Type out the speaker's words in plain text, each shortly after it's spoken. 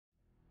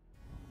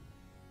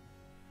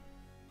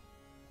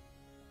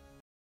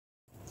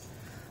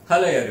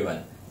Hello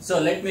everyone.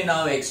 So let me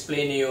now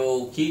explain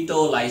you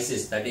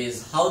ketolysis, that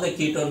is how the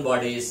ketone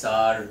bodies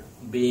are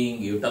being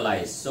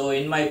utilized. So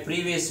in my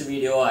previous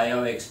video I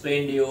have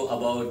explained you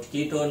about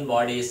ketone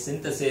body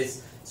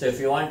synthesis. So if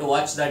you want to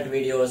watch that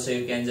video, so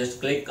you can just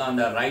click on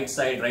the right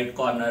side right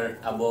corner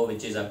above,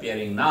 which is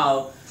appearing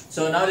now.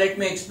 So now let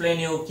me explain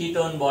you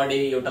ketone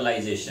body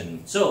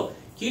utilization. So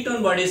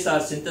ketone bodies are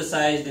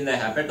synthesized in the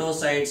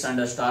hepatocytes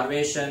under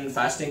starvation,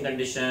 fasting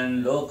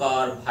condition, low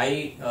carb,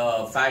 high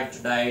fat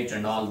diet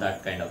and all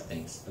that kind of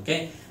things.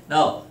 Okay.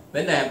 Now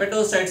when the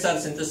hepatocytes are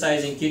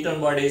synthesizing ketone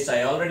bodies,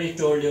 I already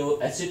told you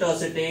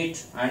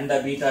acetoacetate and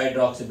the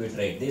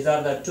beta-hydroxybutyrate. These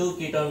are the two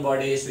ketone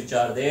bodies which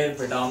are there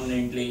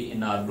predominantly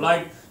in our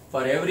blood.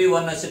 For every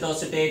one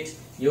acetoacetate,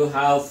 you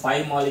have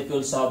 5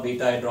 molecules of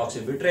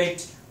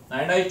beta-hydroxybutyrate.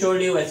 And I told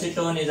you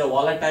acetone is a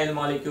volatile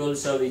molecule,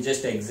 so we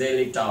just exhale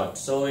it out.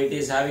 So it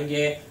is having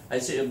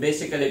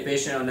basically a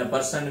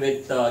person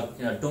with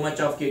too much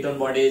of ketone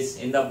bodies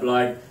in the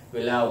blood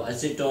will have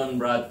acetone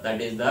breath, that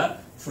is the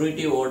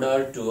fruity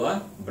odor to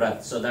a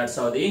breath. So that's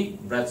how the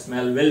breath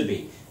smell will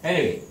be.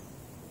 Anyway,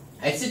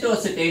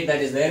 acetoacetate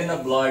that is there in the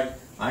blood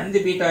and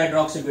the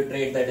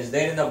beta-hydroxybutyrate that is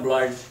there in the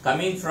blood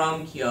coming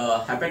from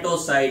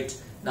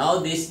hepatocyte. Now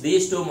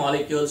these two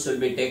molecules will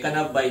be taken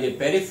up by the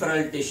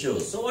peripheral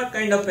tissues. So what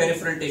kind of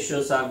peripheral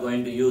tissues are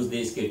going to use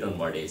these ketone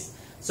bodies?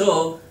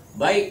 So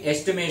by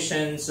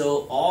estimation,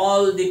 so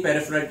all the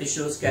peripheral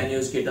tissues can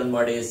use ketone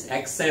bodies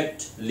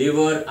except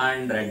liver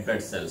and red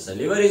blood cells. So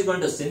liver is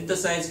going to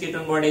synthesize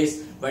ketone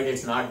bodies, but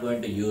it's not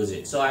going to use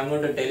it. So I'm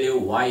going to tell you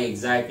why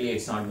exactly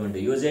it's not going to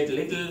use it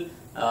little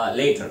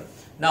later.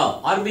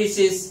 Now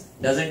RBCs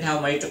doesn't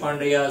have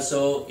mitochondria,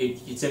 so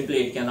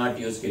it cannot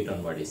use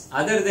ketone bodies.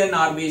 Other than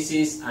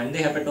RBCs and the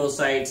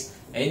hepatocytes,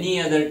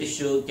 any other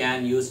tissue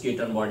can use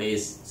ketone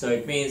bodies. So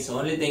it means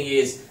only thing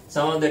is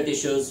some of the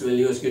tissues will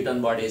use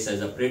ketone bodies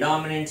as a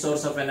predominant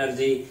source of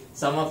energy.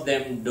 Some of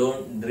them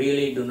do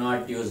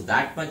not use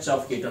that much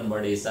of ketone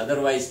bodies.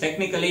 Otherwise,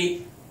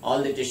 technically,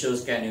 all the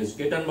tissues can use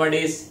ketone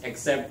bodies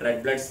except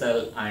red blood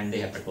cell and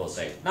the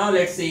hepatocyte. Now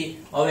let's see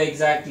how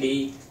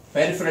exactly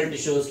peripheral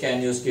tissues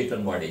can use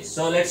ketone bodies.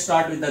 So let's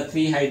start with the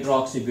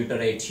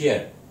 3-hydroxybutyrate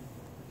here.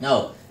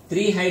 Now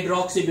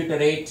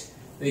 3-hydroxybutyrate,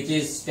 which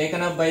is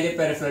taken up by the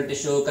peripheral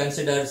tissue,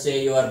 consider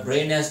say your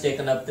brain has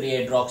taken up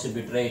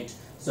 3-hydroxybutyrate.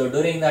 So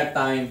during that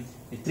time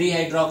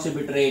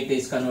 3-hydroxybutyrate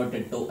is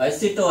converted to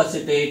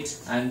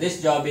acetoacetate, and this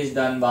job is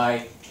done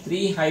by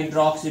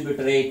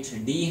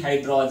 3-hydroxybutyrate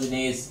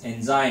dehydrogenase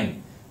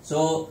enzyme.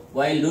 So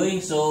while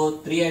doing so,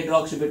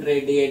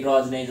 3-hydroxybutyrate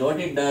dehydrogenase, what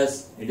it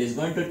does, it is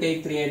going to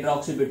take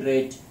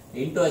 3-hydroxybutyrate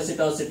into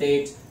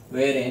acetoacetate,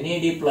 where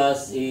NAD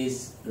plus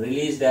is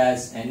released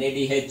as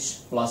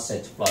NADH plus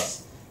H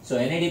plus. So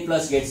NAD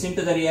plus gets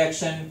into the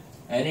reaction,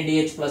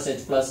 NADH plus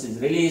H plus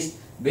is released.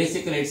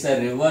 Basically it's a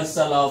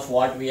reversal of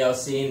what we have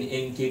seen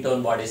in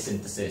ketone body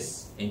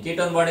synthesis. In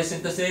ketone body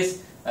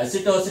synthesis,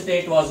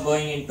 acetoacetate was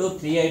going into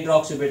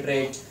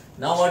 3-hydroxybutyrate.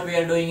 Now what we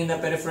are doing in the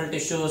peripheral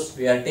tissues,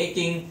 we are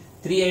taking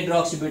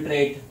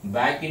 3-hydroxybutyrate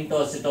back into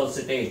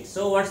acetoacetate.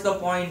 So what's the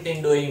point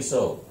in doing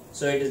so?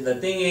 So the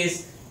thing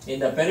is, in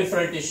the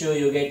peripheral tissue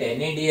you get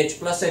NADH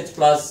plus H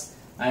plus,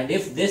 and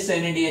if this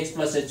NADH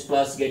plus H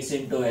plus gets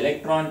into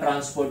electron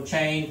transport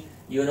chain,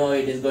 you know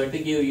it is going to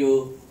give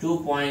you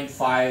 2.5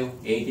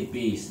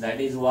 ATPs.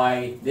 That is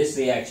why this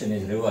reaction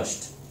is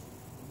reversed.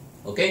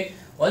 Okay.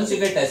 Once you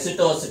get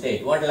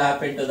acetoacetate, what will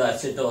happen to the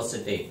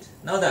acetoacetate?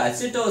 Now the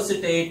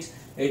acetoacetate,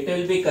 it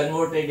will be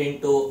converted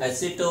into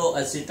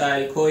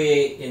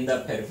acetoacetyl-CoA in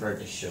the peripheral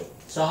tissue.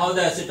 So how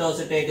the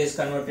acetoacetate is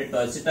converted to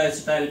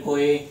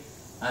acetoacetyl-CoA,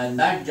 and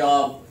that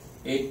job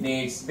it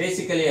needs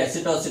basically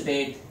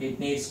acetoacetate, it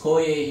needs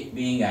CoA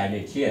being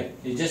added here.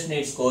 It just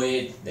needs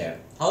CoA there.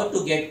 How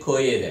to get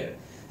CoA there?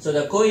 So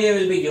the CoA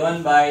will be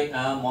given by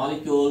a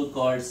molecule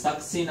called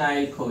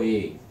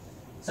succinyl-CoA.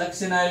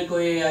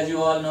 Succinyl-CoA, as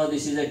you all know,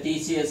 this is a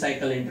TCA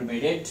cycle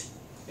intermediate.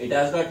 It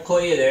has got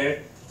CoA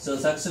there. So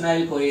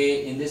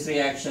succinyl-CoA in this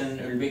reaction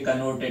will be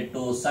converted to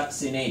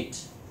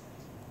succinate.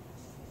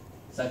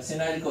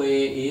 Succinyl-CoA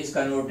is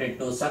converted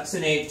to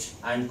succinate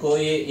and CoA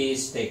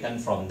is taken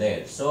from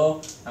there.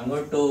 So I'm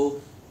going to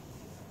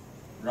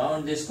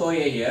round this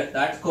CoA here.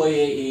 That CoA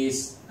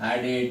is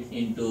added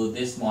into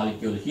this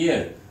molecule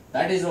here.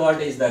 That is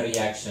what is the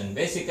reaction.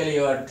 Basically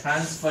you are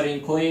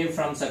transferring CoA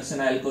from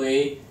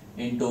succinyl-CoA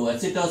into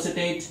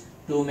acetoacetate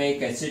to make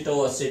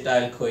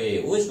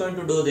acetoacetyl-CoA. Who is going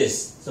to do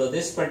this? So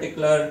this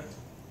particular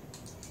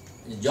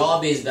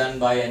job is done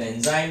by an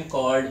enzyme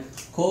called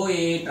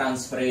CoA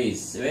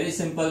transferase. Very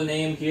simple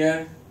name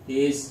here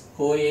is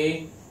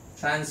CoA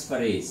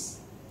transferase.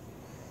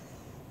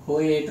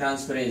 CoA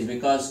transferase,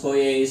 because CoA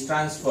is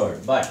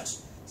transferred, but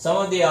some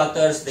of the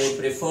authors they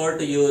prefer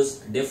to use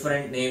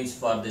different names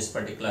for this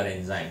particular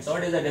enzyme. So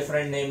what is the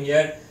different name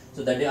here?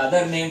 So the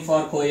other name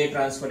for CoA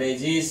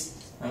transferase is,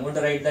 I'm going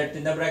to write that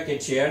in the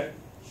brackets here.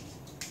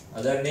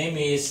 Other name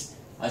is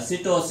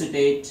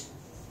acetoacetate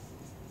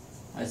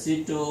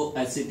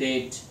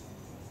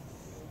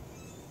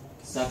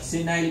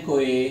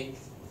succinyl-CoA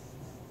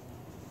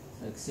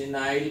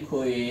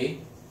CoA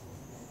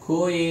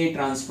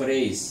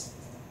transferase.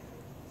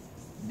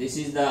 This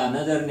is the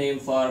another name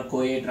for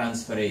CoA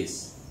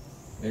transferase.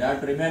 You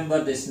have to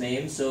remember this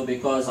name. So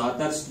because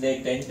authors,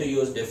 they tend to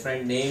use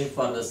different names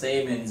for the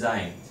same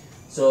enzyme.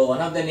 So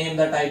one of the name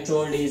that I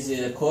told is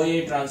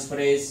CoA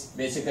transferase.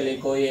 Basically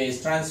CoA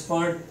is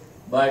transferred,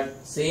 but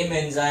same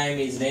enzyme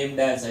is named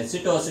as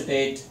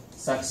acetoacetate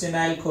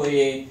succinyl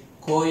CoA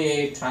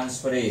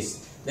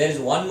transferase. There is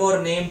one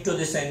more name to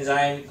this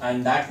enzyme,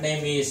 and that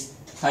name is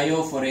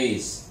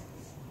thiophorase.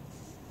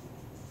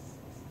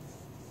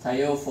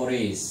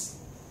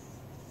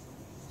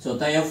 So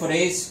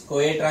thiophorase,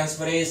 CoA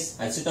transferase,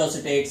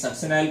 acetoacetate,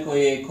 succinyl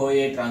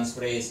CoA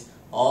transferase,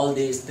 all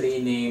these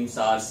three names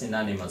are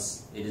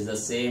synonymous. It is the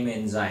same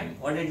enzyme.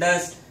 What it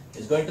does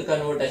is going to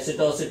convert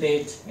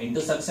acetoacetate into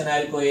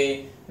succinyl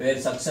CoA, where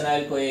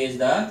succinyl CoA is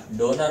the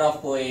donor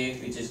of CoA,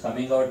 which is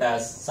coming out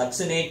as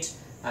succinate,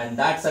 and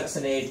that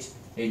succinate,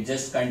 it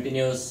just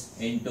continues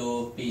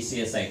into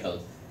TCA cycle.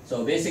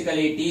 So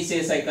basically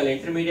TCA cycle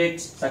intermediate,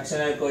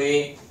 succinyl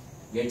CoA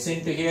gets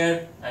into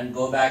here and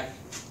go back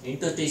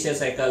into TCA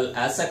cycle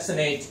as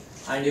succinate,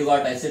 and you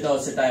got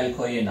acetoacetyl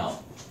CoA now.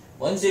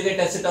 Once you get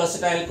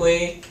acetoacetyl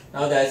CoA,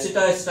 now the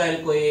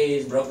acetoacetyl CoA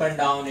is broken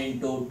down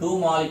into two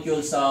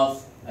molecules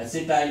of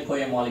acetyl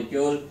CoA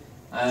molecule,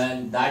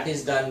 and that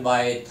is done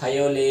by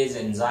thiolase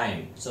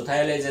enzyme. So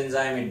thiolase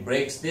enzyme, it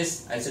breaks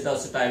this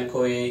acetoacetyl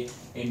CoA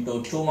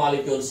into two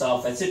molecules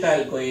of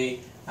acetyl CoA,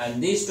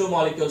 and these two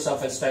molecules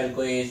of acetyl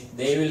CoA,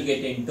 they will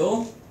get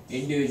into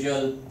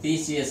individual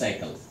TCA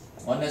cycle.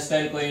 One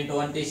acetyl CoA into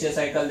one TCA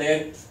cycle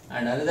there,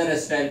 and another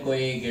acetyl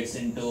CoA gets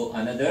into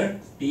another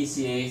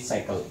TCA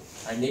cycle.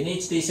 And in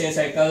each TCA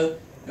cycle,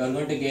 you are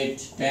going to get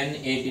 10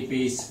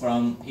 ATPs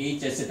from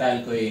each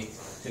acetyl CoA.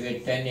 So you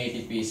get 10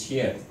 ATPs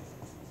here.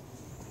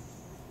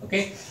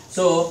 Okay,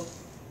 so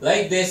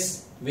like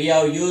this, we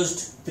have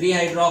used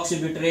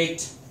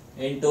 3-hydroxybutyrate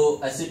into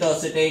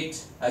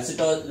acetoacetate.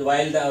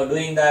 While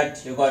doing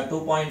that, you got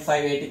 2.5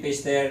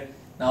 ATPs there.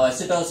 Now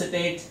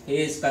acetoacetate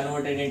is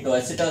converted into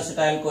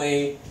acetoacetyl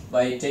CoA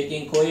by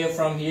taking CoA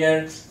from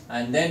here,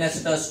 and then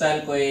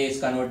acetoacetyl CoA is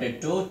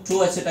converted to two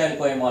acetyl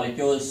CoA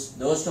molecules.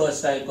 Those two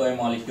acetyl CoA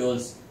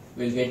molecules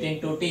will get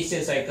into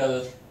TCA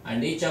cycle,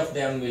 and each of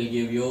them will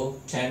give you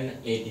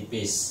 10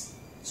 ATPs.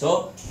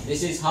 So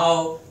this is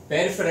how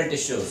peripheral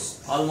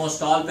tissues,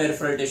 almost all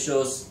peripheral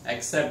tissues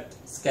except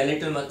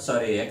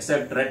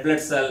except red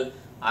blood cell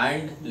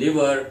and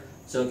liver,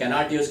 so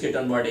cannot use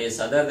ketone bodies.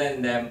 Other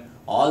than them,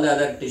 all the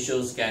other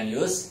tissues can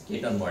use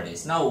ketone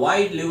bodies. Now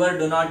why liver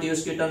do not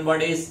use ketone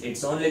bodies?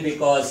 It's only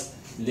because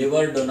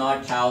liver do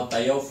not have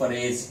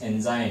thiophorase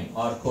enzyme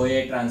or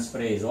CoA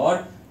transferase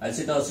or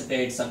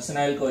acetoacetate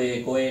succinyl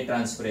CoA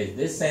transferase.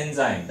 This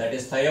enzyme, that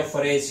is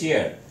thiophorase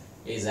here,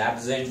 is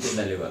absent in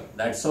the liver.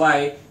 That's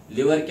why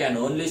liver can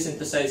only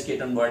synthesize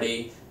ketone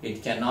body.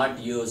 It cannot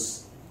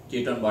use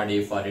ketone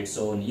body for its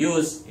own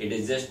use. It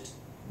is just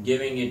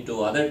giving it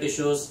to other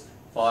tissues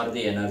for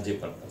the energy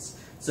purpose.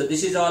 So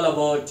this is all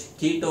about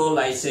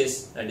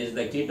ketolysis, that is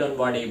the ketone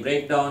body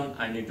breakdown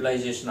and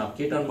utilization of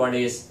ketone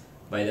bodies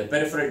by the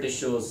peripheral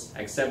tissues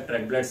except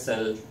red blood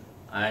cell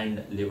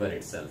and liver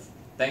itself.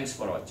 Thanks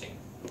for watching.